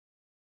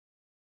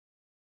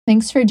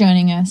Thanks for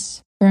joining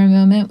us for a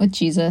moment with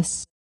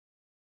Jesus,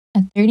 a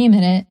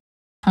 30-minute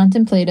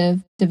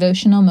contemplative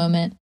devotional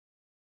moment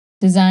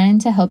designed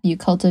to help you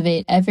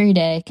cultivate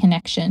everyday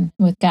connection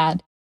with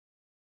God.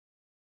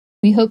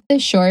 We hope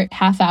this short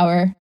half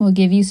hour will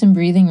give you some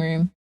breathing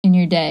room in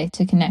your day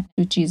to connect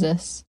with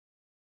Jesus.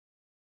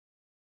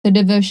 The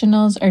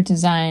devotionals are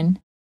designed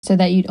so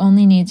that you'd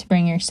only need to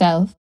bring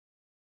yourself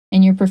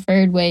and your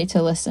preferred way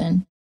to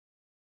listen.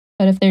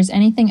 But if there's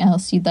anything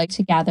else you'd like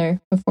to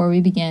gather before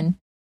we begin,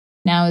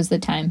 now is the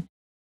time.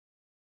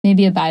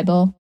 Maybe a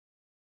Bible,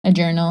 a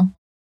journal,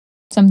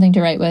 something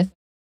to write with,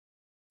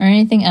 or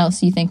anything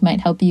else you think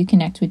might help you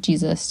connect with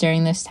Jesus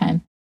during this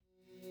time.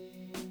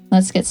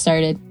 Let's get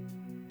started.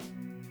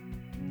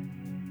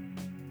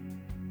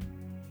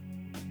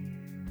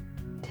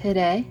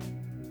 Today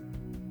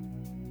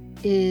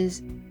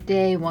is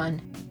day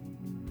 1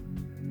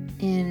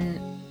 in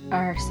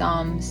our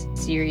Psalms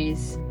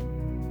series,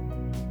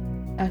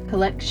 a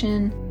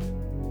collection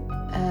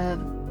of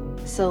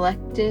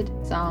selected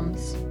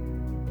Psalms.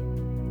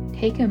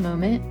 Take a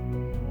moment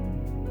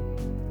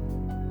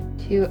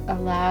to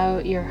allow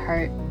your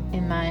heart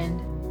and mind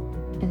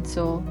and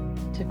soul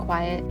to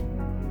quiet.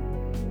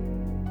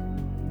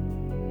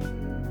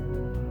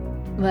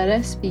 Let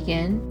us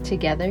begin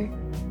together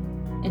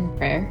in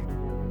prayer.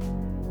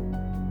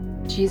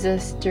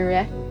 Jesus,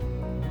 direct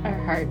our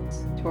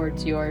hearts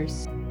towards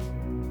yours.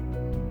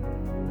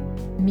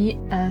 Meet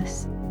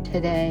us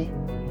today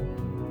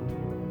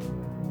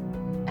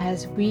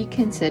as we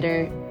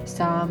consider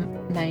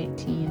Psalm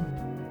 19.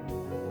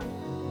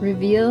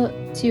 Reveal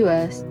to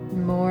us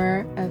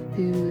more of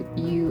who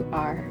you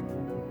are.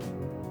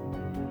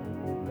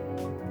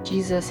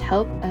 Jesus,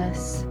 help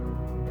us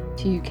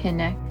to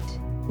connect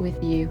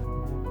with you.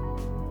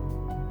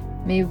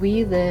 May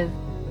we live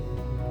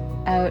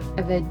out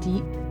of a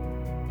deep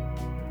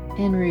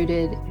and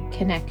rooted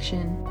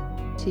connection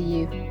to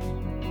you.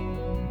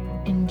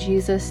 In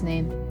Jesus'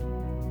 name,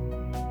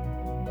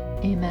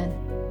 amen.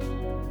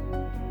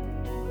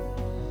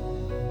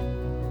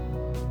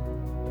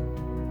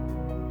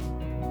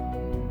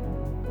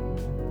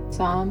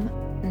 Psalm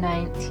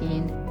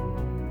 19.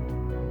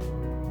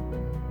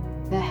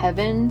 The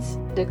heavens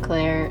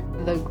declare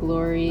the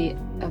glory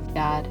of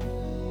God,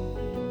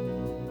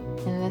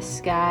 and the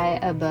sky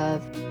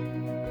above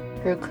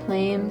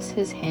proclaims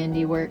his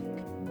handiwork.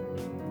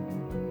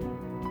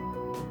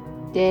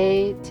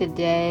 Day to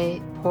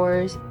day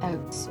pours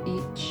out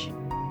speech,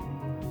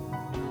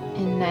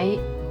 and night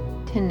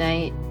to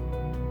night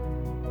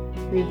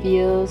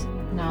reveals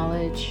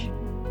knowledge.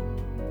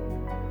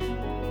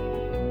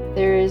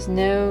 There is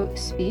no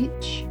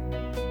speech,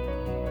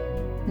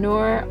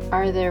 nor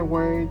are there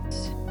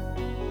words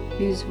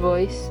whose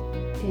voice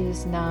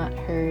is not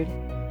heard.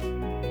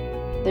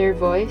 Their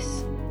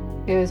voice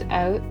goes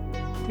out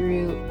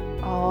through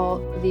all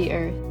the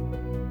earth,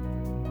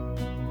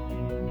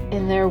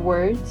 and their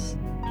words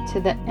to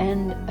the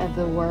end of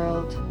the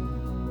world.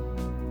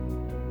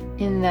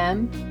 In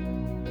them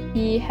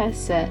he has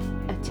set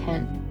a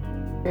tent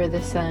for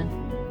the sun,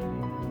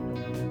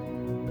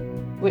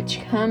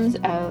 which comes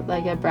out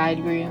like a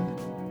bridegroom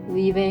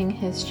leaving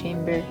his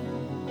chamber,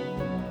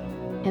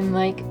 and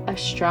like a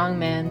strong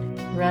man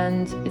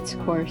runs its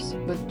course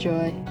with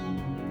joy.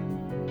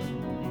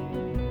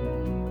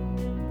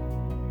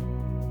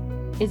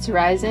 Its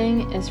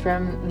rising is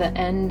from the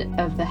end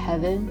of the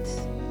heavens,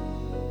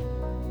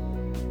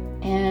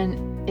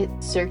 and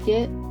its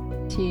circuit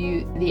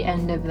to the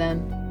end of them,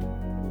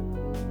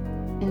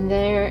 and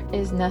there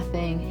is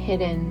nothing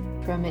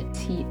hidden from its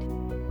heat.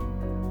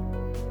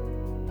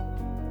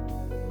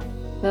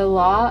 The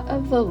law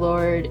of the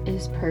Lord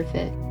is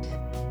perfect,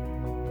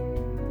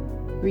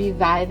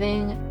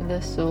 reviving the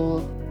soul.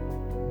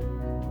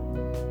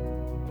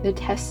 The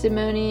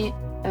testimony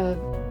of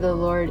the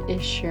Lord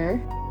is sure,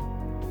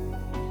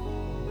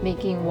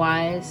 making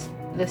wise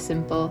the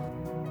simple.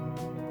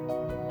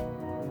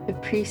 The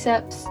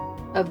precepts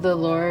of the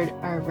Lord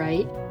are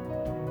right,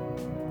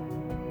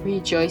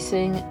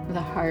 rejoicing the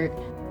heart.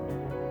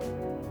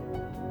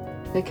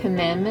 The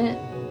commandment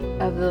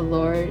of the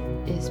Lord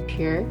is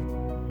pure,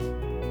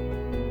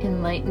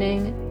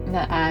 enlightening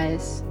the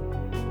eyes.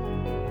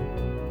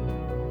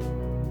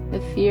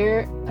 The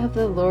fear of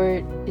the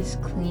Lord is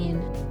clean,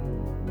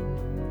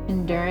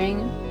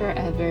 enduring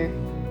forever.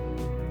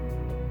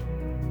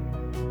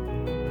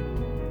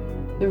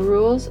 The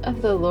rules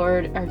of the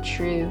Lord are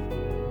true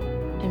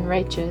and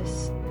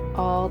righteous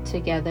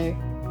altogether.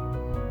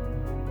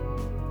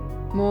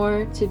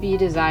 More to be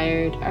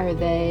desired are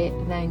they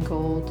than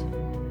gold,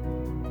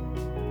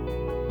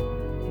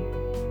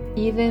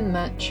 even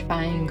much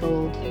fine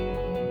gold.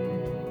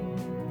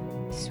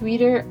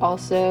 Sweeter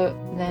also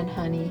than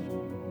honey,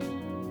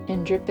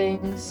 and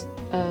drippings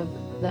of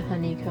the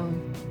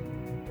honeycomb.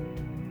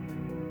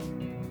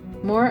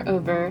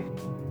 Moreover,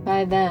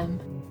 by them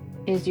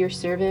is your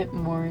servant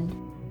warned.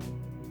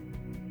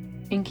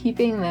 In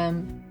keeping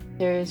them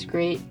there is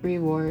great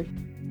reward.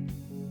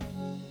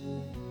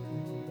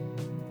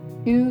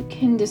 Who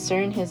can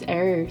discern his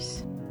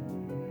errors?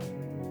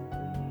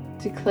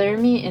 Declare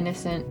me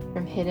innocent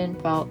from hidden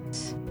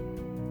faults.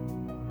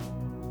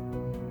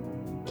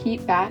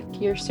 Keep back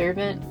your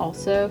servant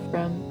also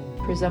from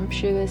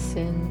presumptuous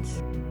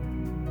sins.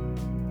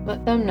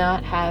 Let them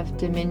not have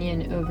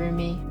dominion over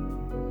me.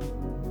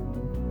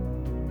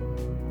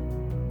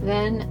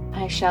 Then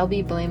I shall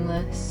be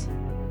blameless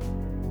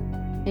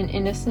and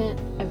innocent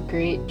of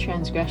great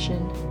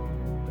transgression.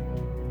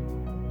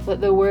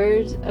 Let the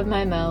words of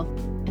my mouth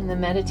and the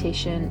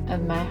meditation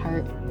of my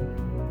heart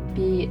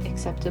be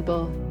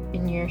acceptable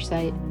in your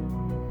sight,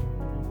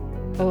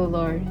 O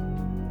Lord,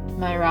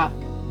 my rock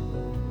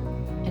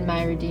and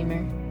my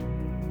Redeemer.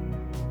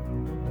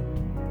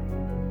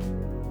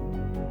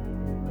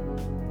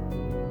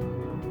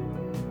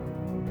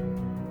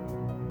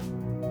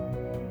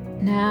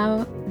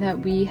 Now that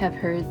we have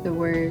heard the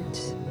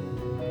words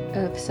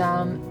of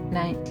Psalm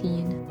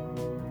 19,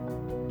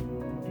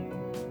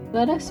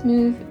 let us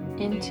move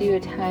into a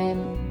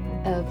time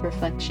of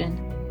reflection.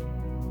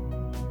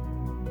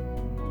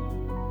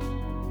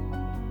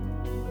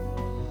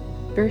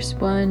 Verse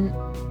 1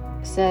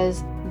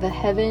 says, "The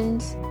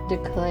heavens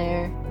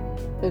declare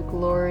the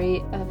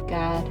glory of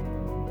God,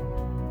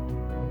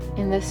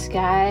 and the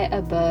sky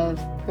above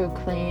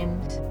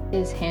proclaims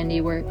his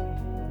handiwork."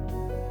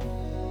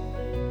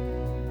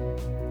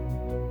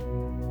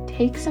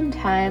 Take some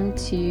time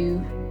to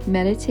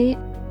meditate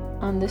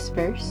on this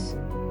verse.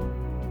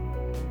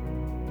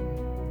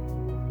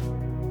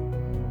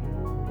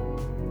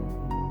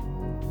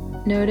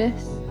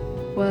 Notice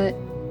what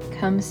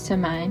comes to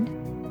mind.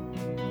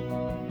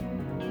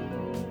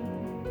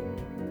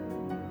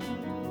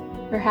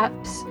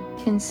 Perhaps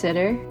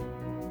consider,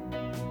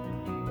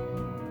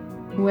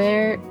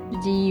 where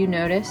do you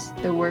notice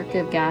the work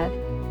of God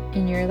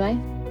in your life?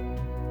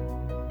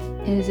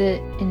 Is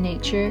it in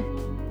nature?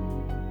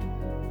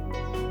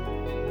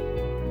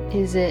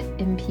 Is it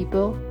in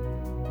people?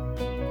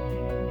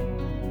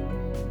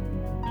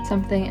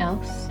 Something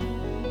else?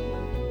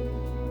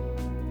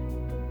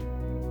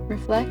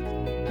 Reflect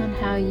on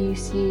how you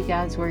see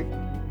God's work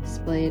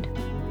displayed.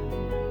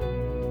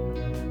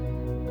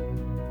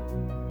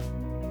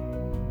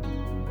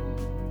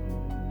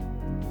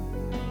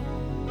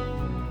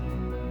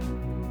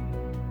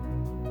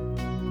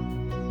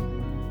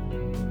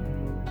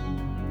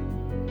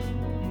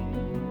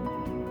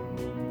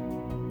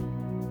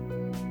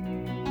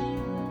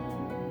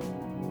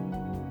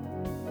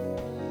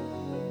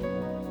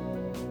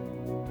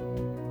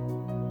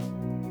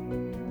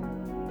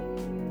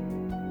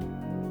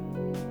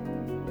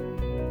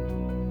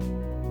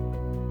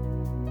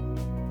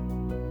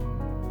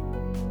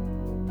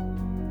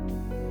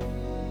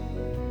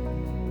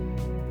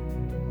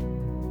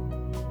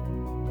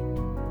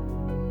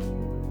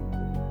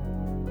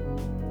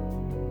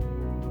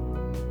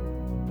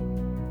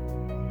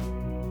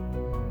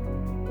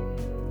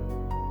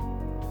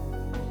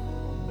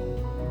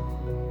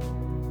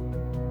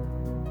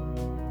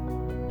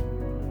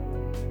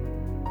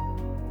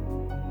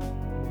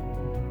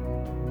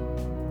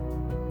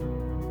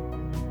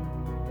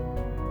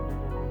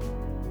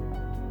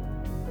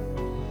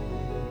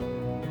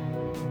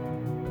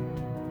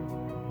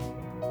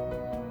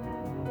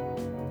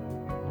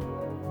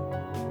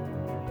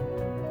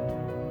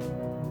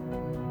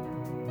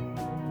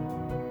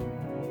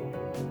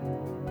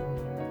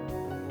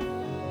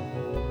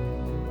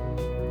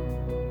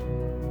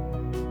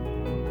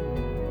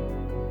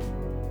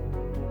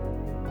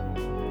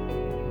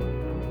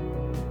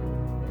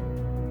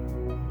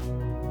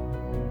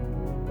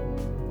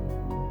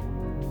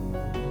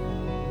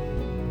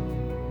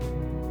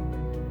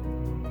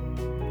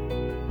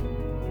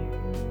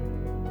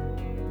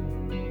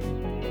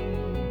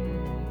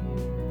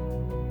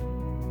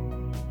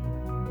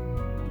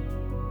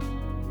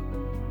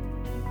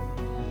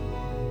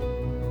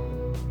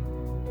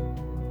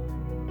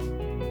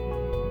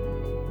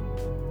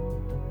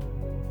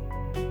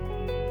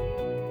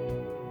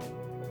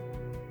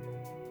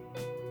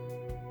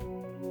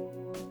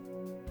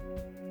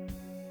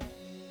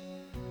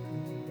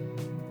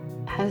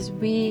 As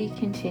we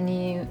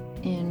continue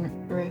in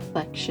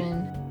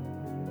reflection,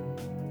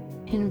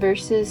 in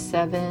verses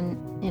 7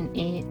 and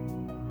 8,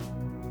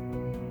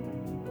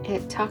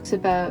 it talks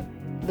about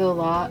the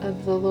law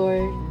of the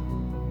Lord,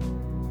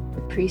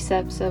 the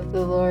precepts of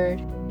the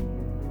Lord,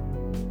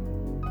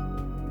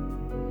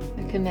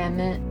 the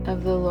commandment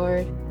of the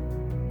Lord.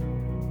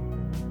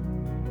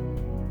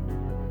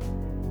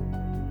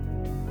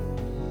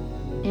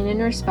 And in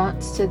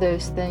response to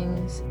those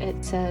things,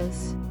 it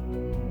says,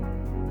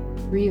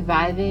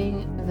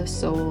 reviving the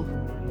soul,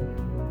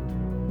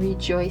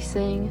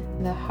 rejoicing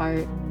the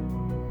heart,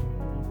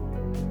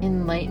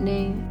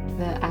 enlightening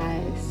the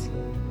eyes.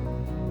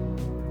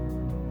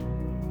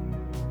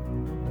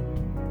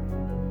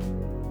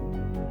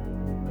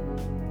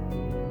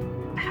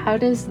 How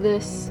does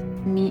this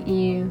meet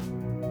you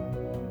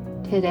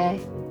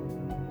today?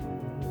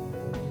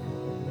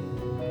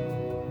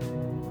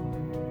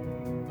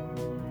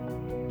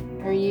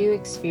 Are you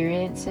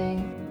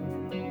experiencing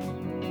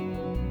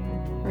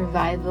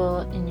revival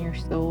in your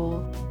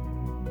soul?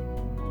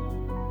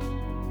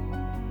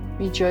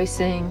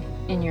 rejoicing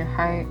in your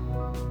heart,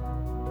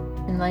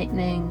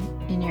 enlightening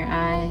in your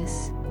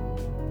eyes.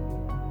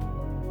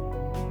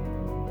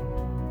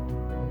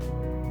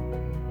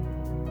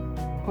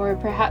 Or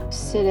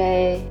perhaps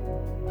today,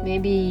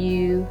 maybe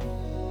you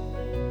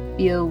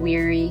feel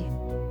weary.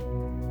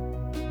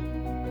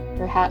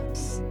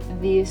 Perhaps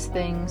these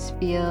things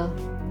feel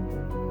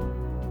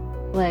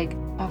like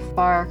a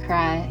far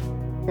cry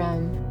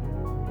from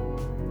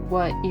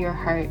what your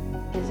heart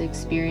is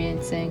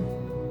experiencing.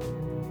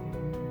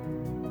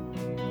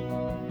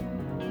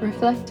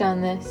 Reflect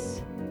on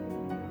this,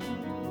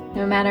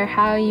 no matter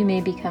how you may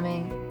be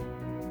coming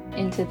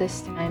into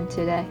this time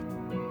today.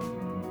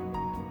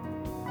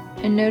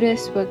 And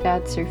notice what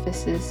God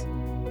surfaces.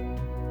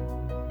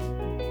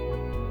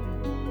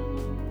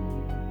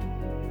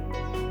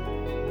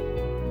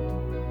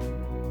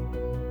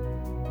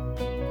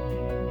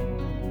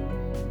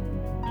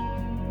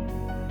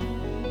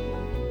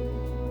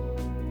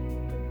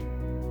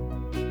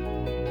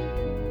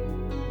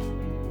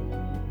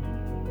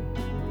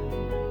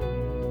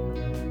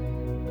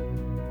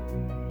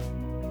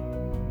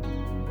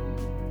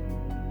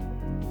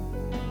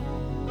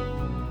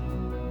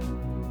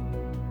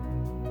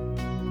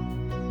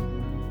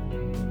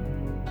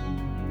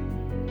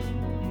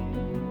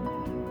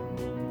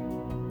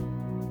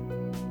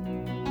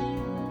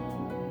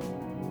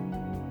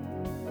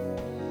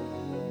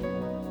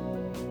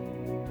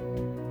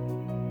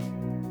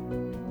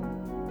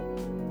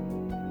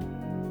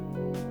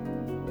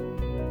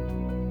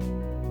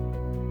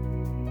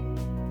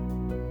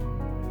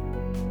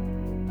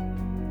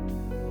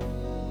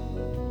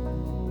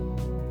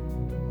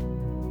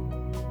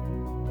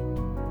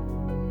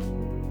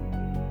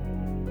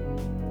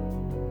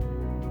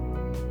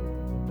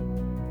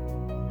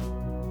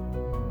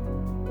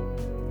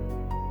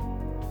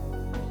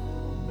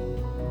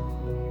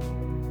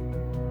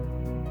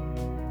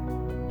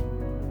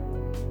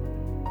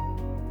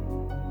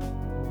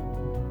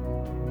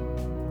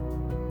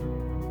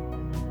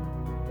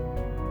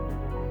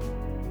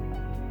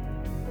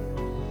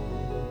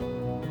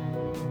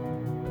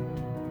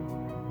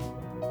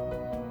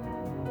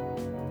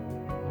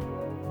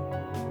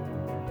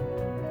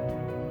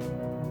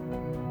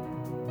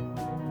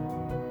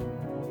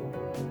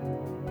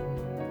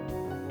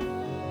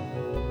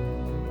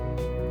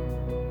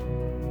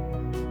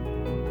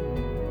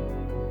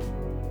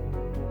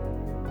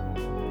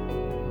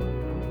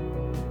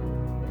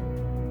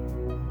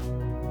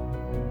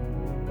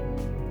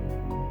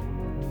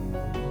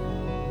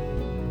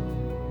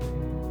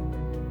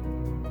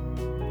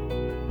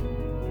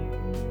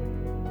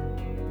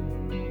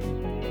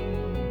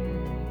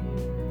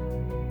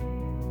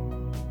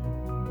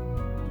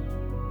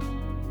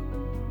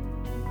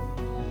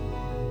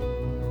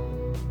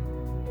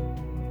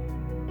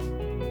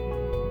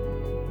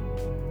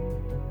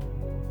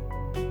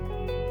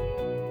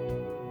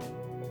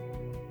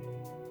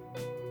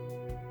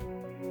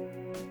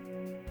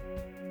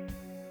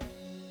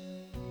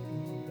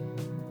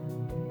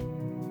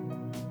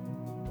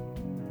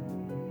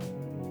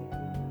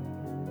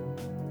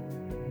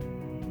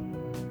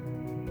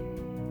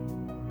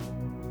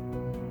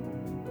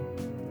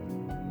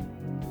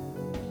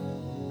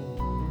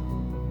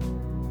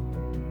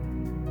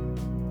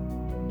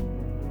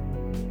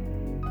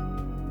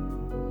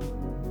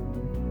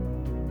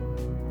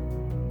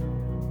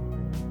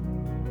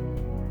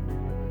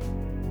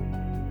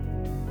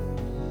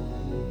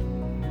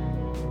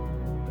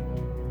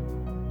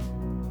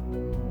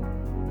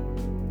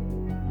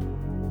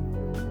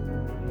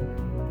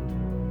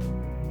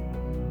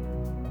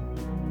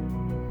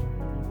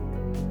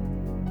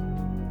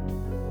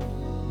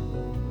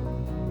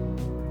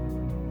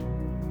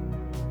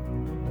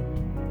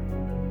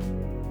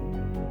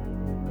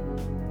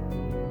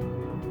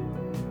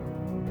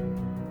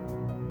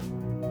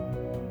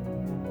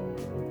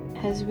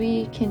 As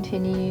we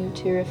continue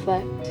to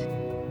reflect,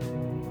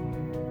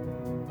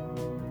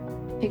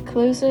 it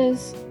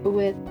closes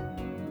with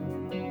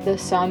the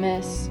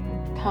psalmist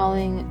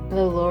calling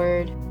the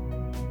Lord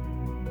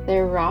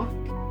their rock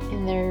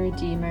and their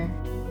redeemer.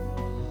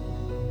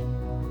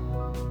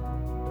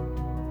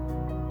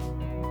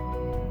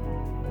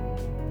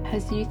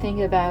 As you think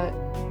about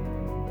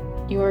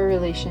your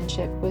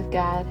relationship with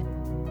God,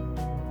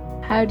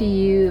 how do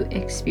you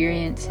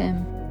experience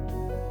Him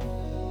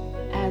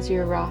as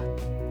your rock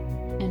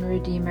and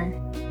redeemer?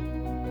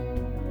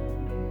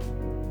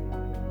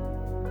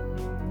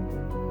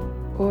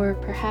 Or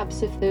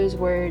perhaps if those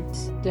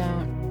words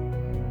don't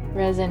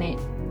resonate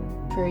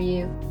for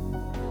you,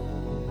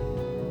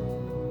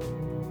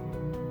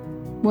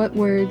 what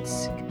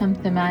words come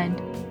to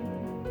mind?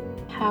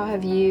 How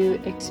have you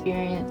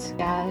experienced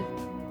God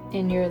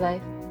in your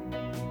life?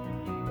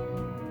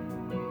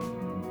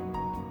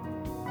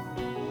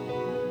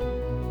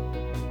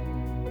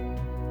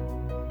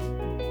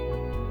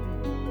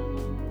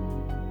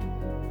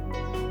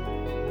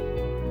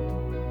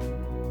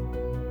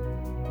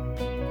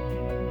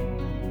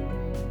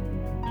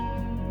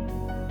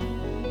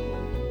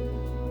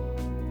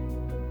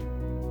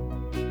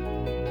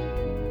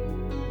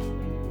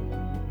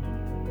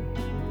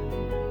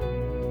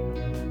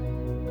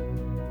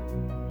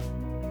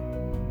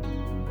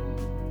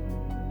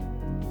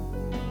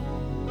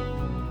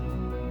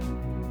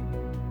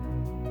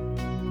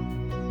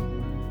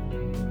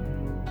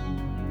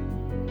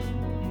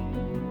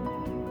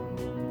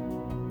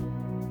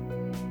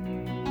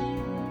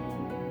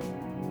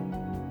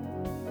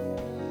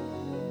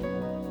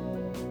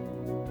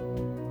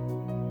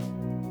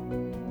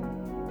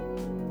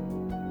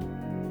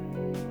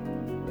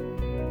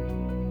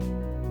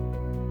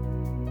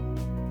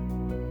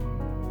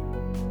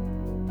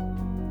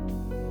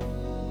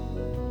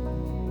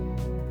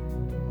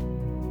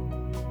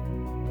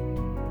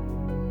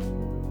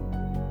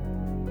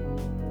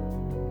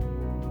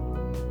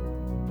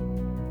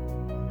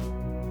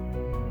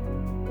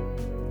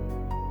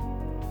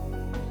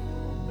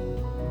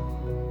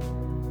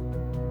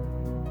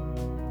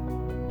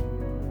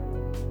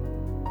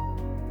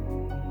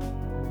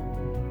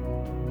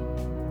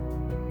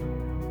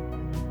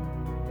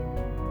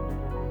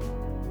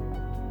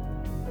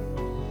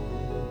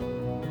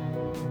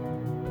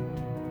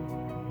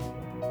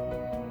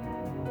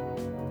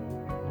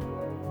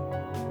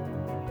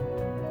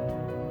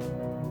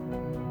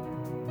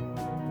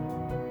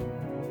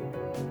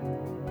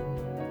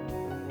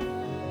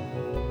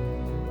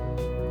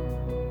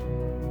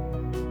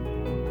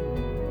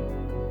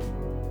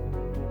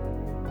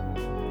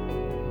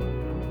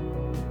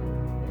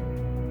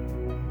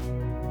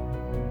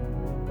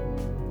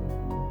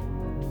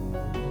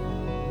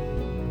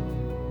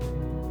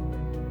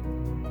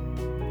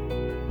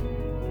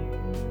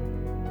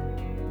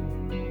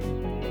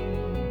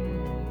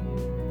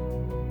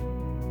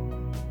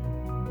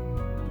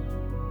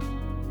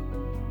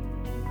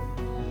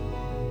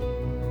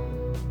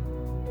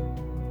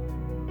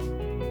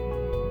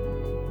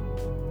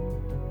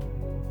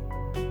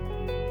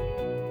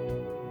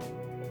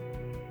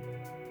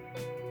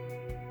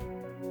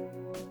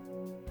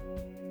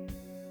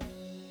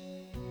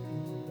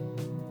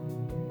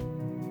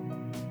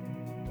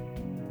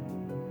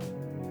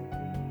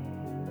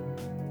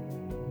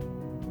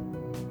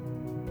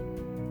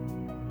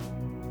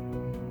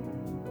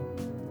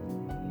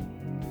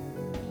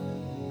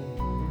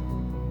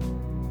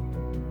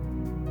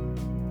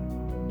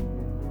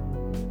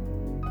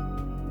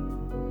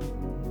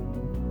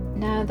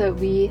 Now that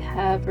we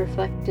have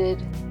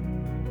reflected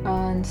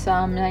on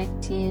Psalm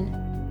 19,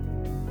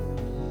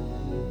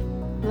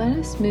 let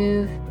us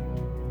move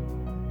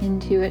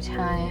into a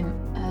time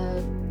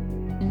of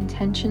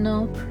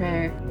intentional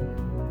prayer.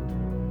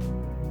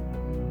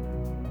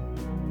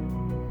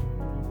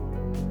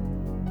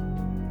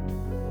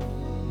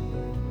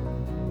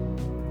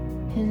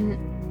 In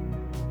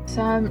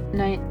Psalm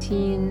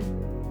 19,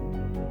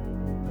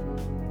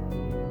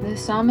 the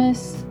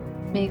psalmist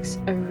makes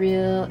a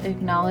real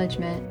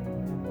acknowledgement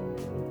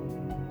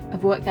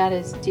of what God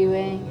is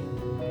doing,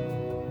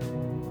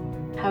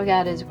 how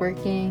God is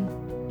working.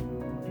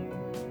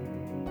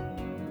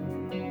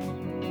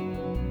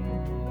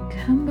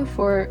 Come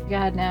before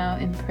God now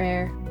in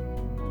prayer,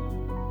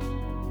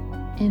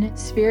 in a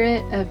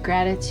spirit of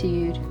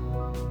gratitude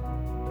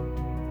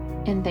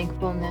and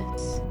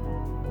thankfulness.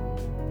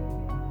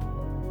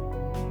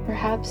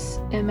 Perhaps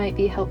it might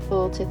be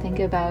helpful to think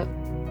about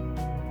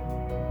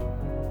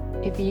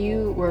if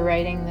you were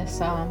writing this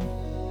psalm,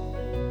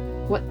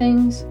 what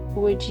things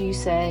would you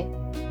say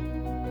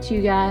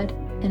to God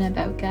and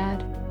about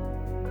God?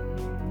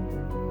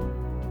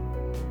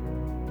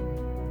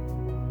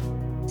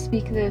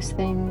 Speak those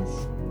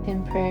things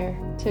in prayer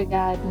to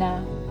God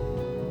now.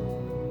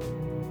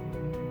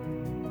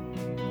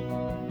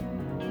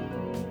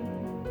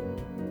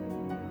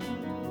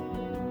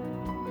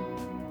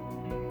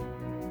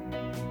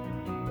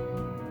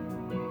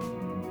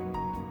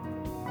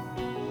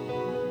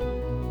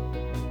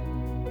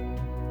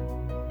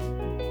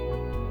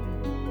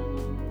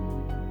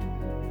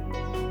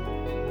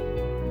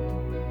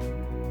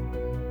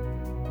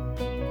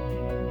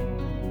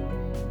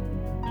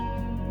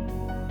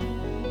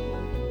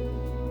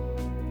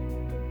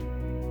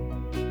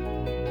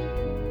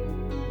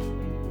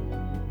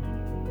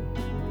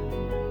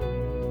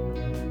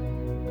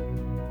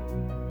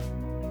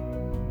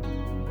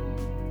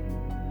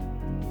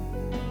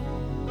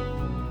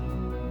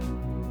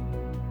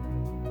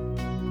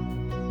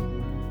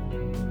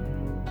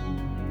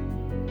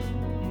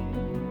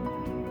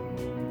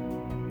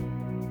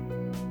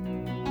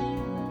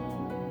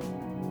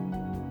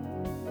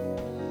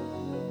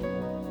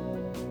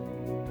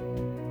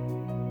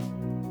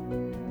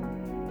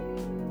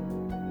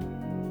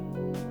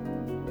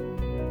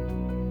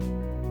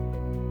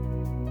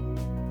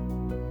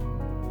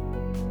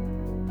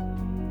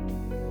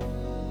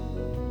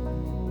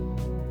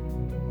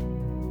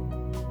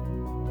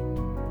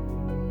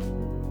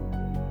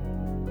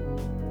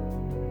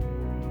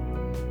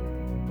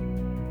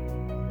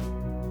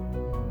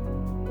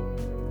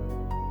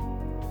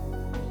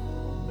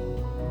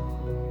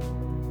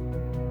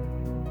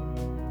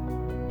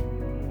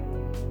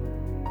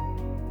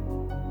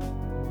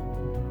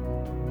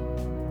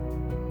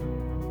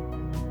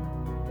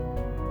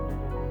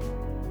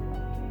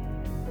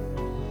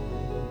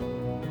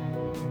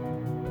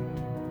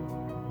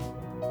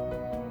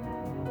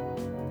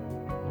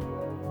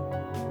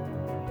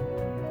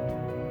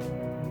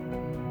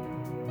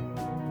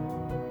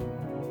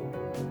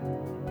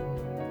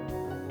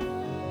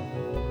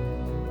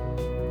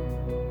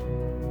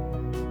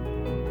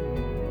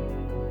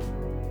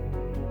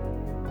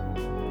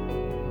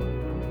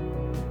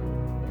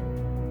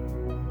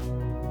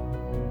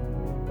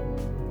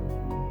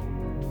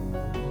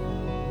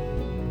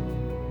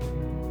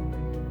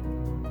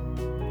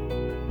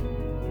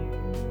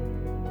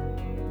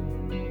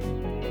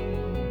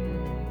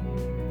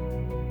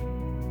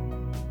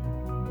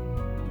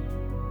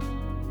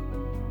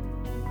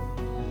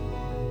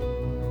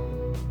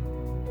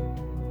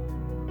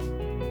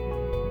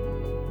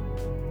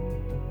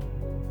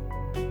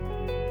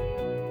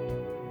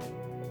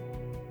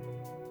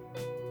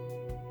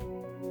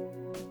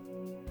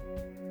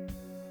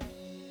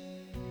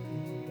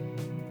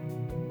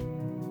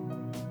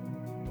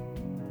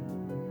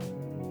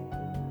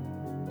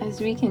 As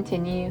we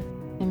continue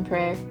in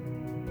prayer,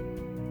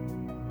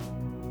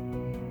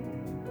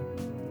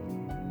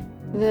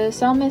 the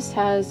psalmist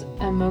has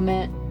a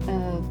moment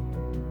of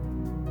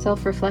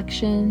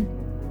self-reflection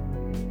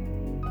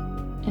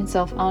and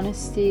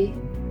self-honesty.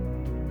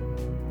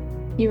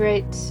 He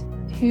writes,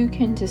 "Who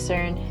can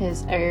discern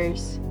his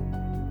errors?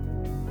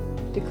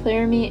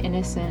 Declare me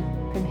innocent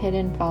from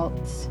hidden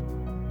faults.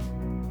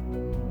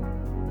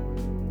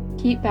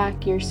 Keep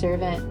back your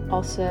servant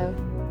also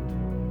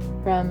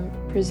from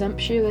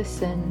presumptuous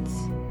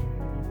sins.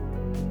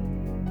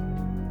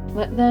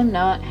 Let them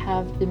not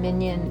have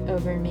dominion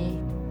over me.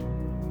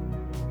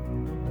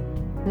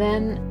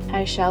 Then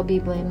I shall be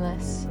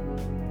blameless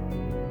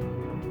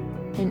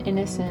and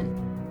innocent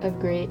of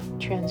great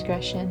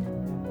transgression."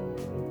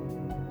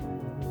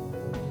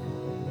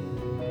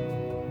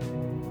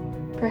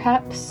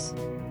 Perhaps,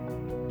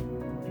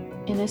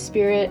 in a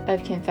spirit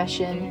of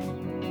confession,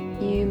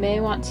 you may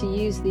want to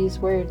use these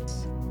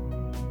words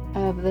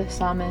of the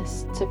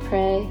psalmist to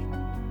pray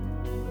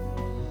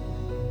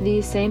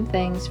these same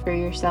things for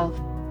yourself.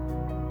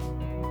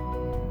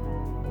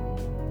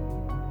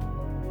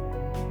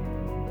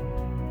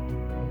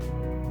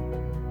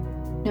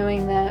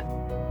 Knowing that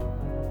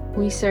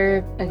we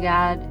serve a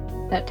God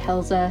that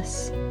tells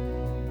us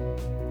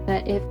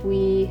that if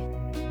we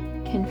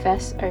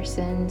confess our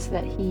sins,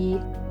 that He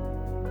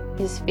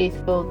is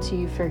faithful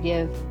to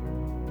forgive,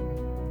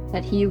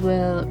 that He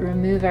will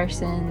remove our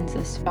sins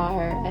as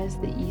far as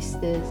the east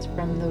is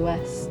from the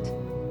west.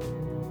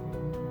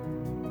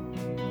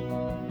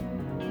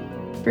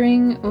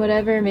 Bring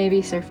whatever may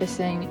be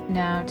surfacing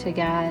now to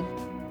God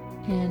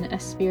in a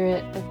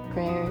spirit of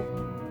prayer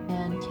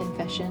and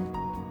confession.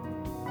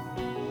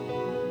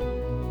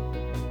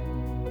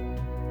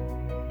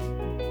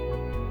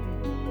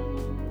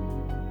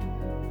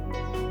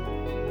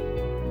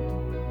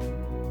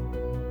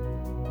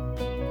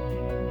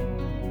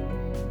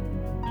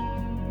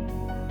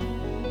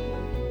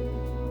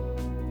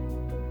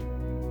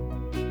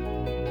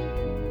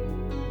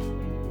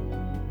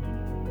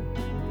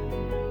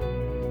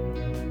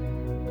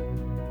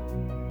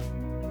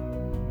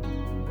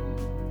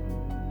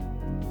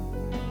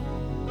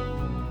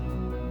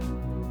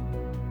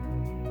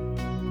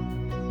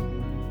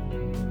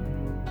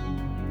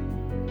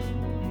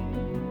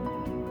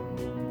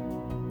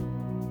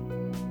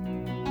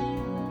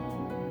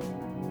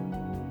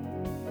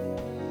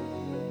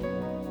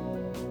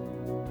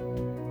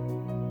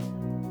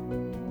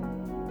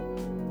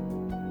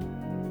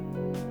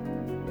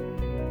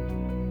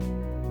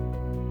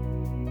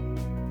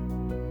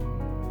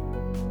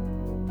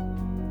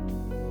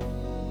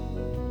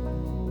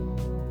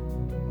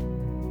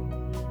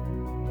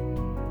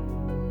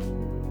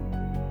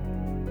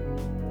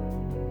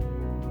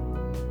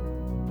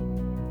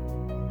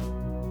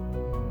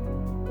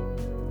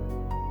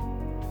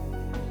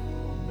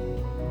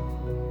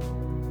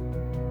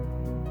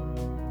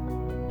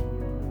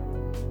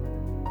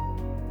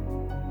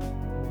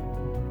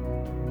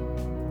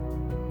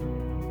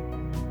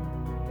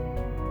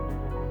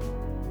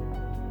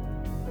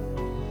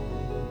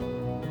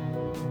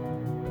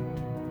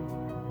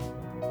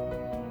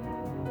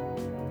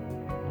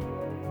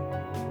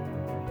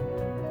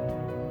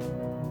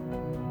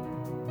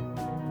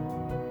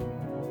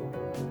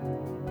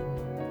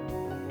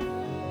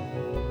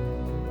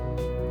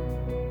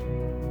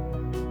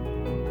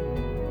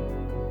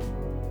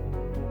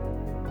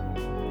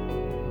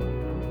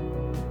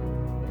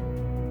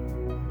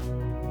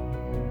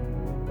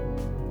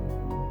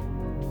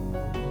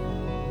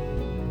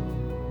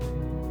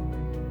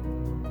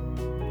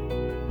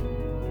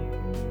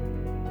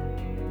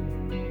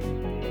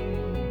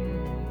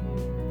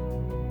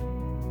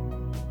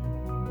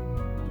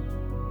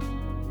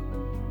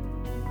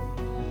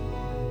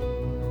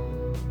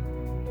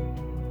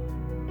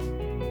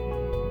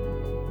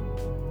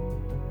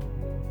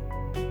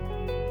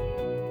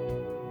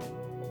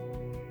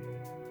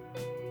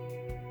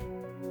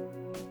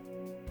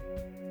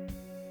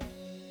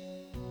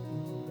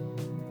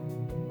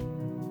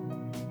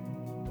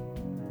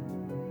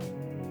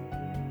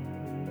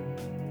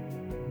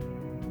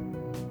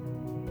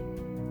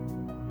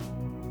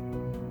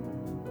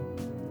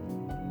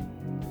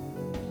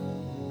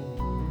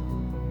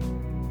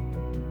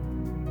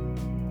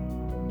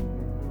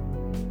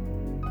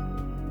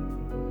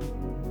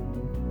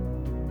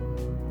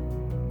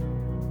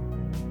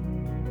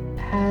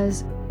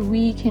 As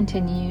we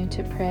continue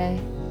to pray,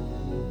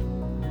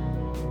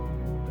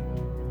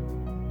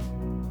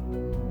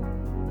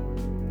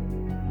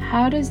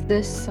 how does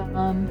this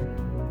psalm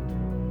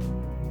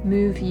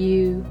move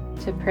you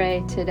to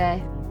pray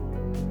today?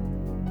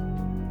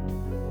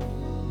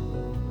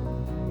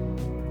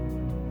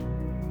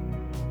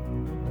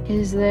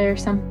 Is there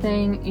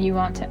something you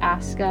want to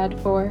ask God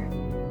for?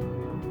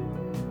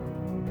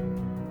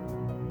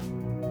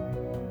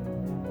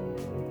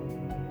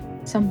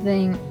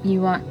 Something you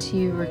want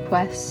to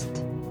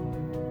request?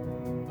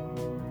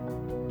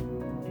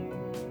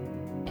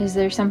 Is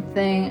there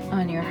something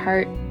on your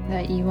heart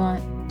that you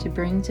want to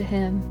bring to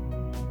Him?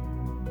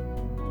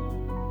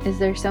 Is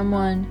there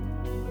someone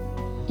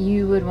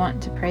you would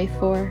want to pray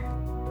for?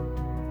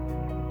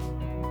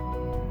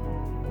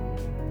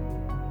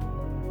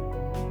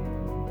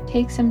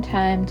 Take some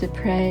time to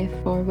pray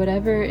for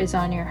whatever is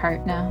on your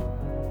heart now.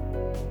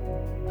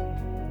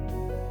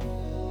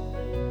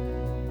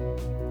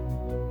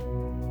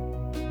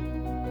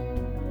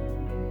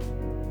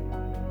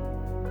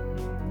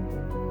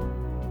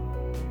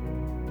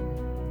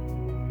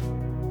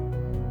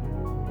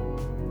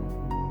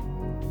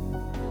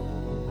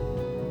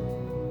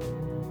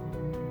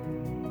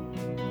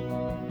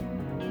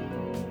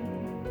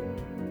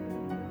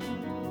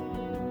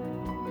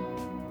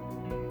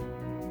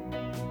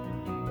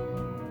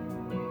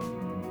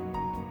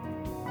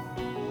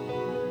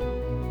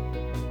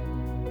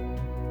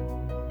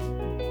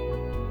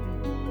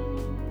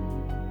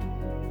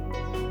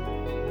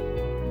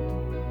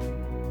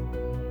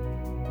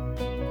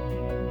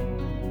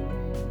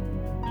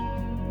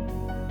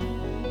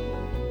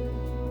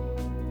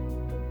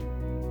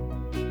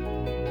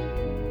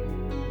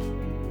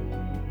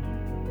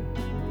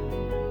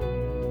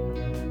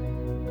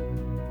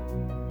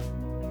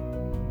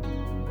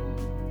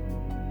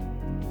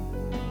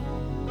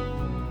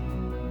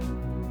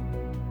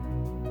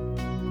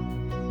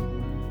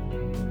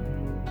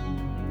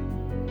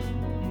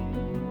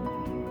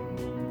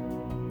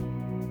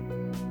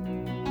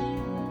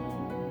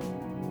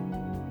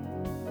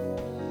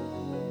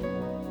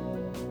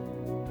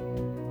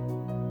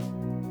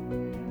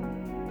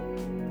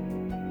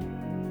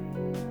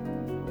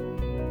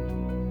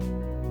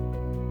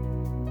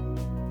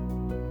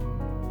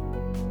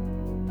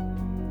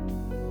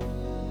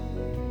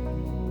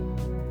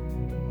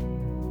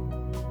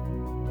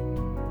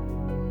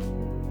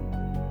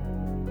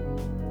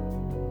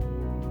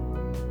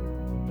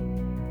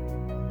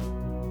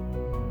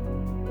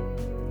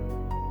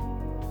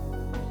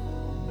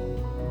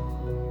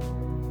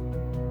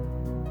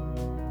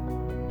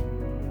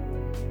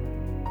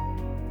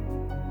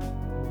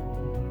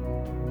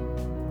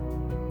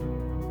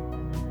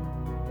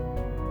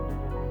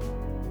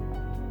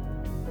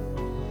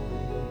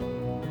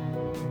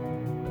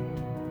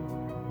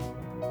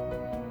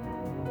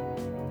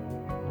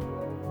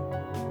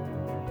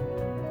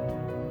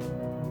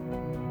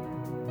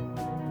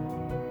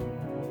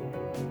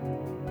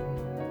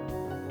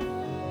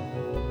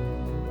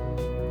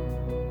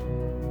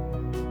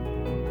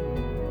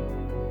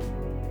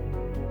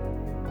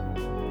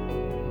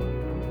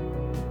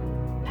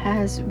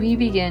 As we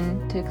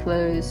begin to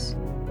close,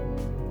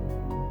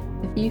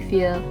 if you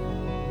feel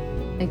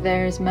like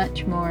there is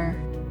much more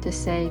to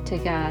say to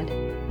God,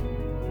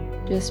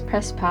 just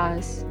press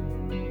pause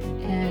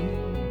and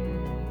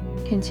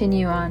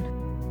continue on.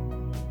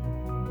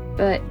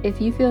 But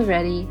if you feel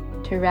ready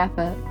to wrap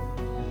up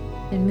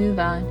and move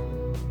on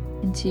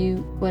into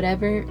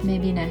whatever may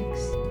be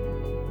next,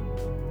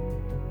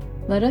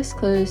 let us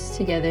close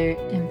together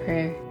in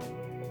prayer.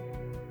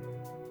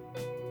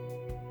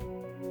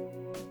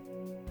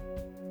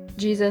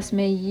 Jesus,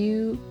 may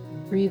you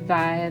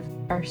revive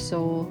our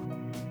soul.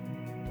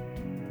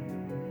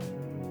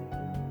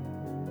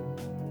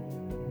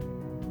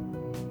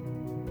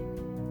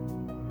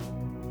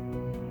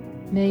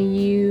 May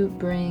you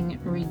bring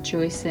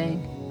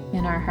rejoicing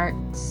in our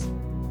hearts.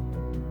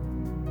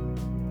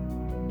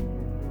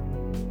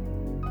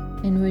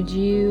 And would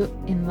you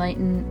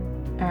enlighten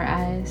our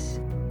eyes?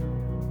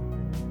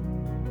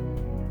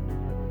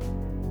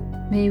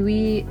 May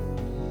we,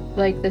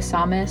 like the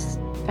psalmist,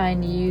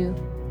 find you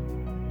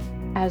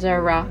as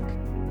our rock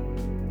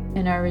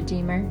and our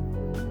Redeemer.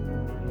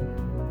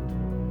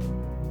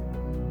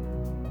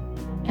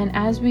 And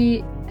as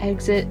we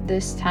exit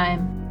this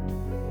time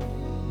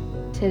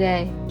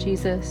today,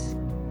 Jesus,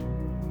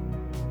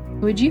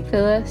 would you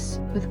fill us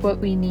with what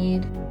we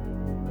need?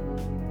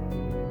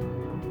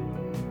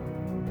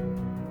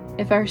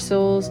 If our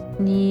souls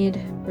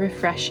need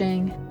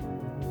refreshing,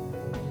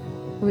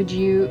 would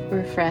you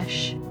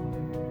refresh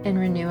and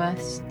renew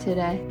us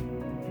today?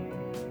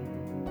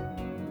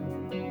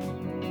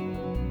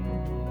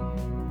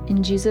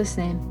 In Jesus'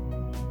 name,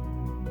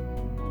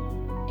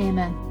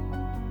 amen.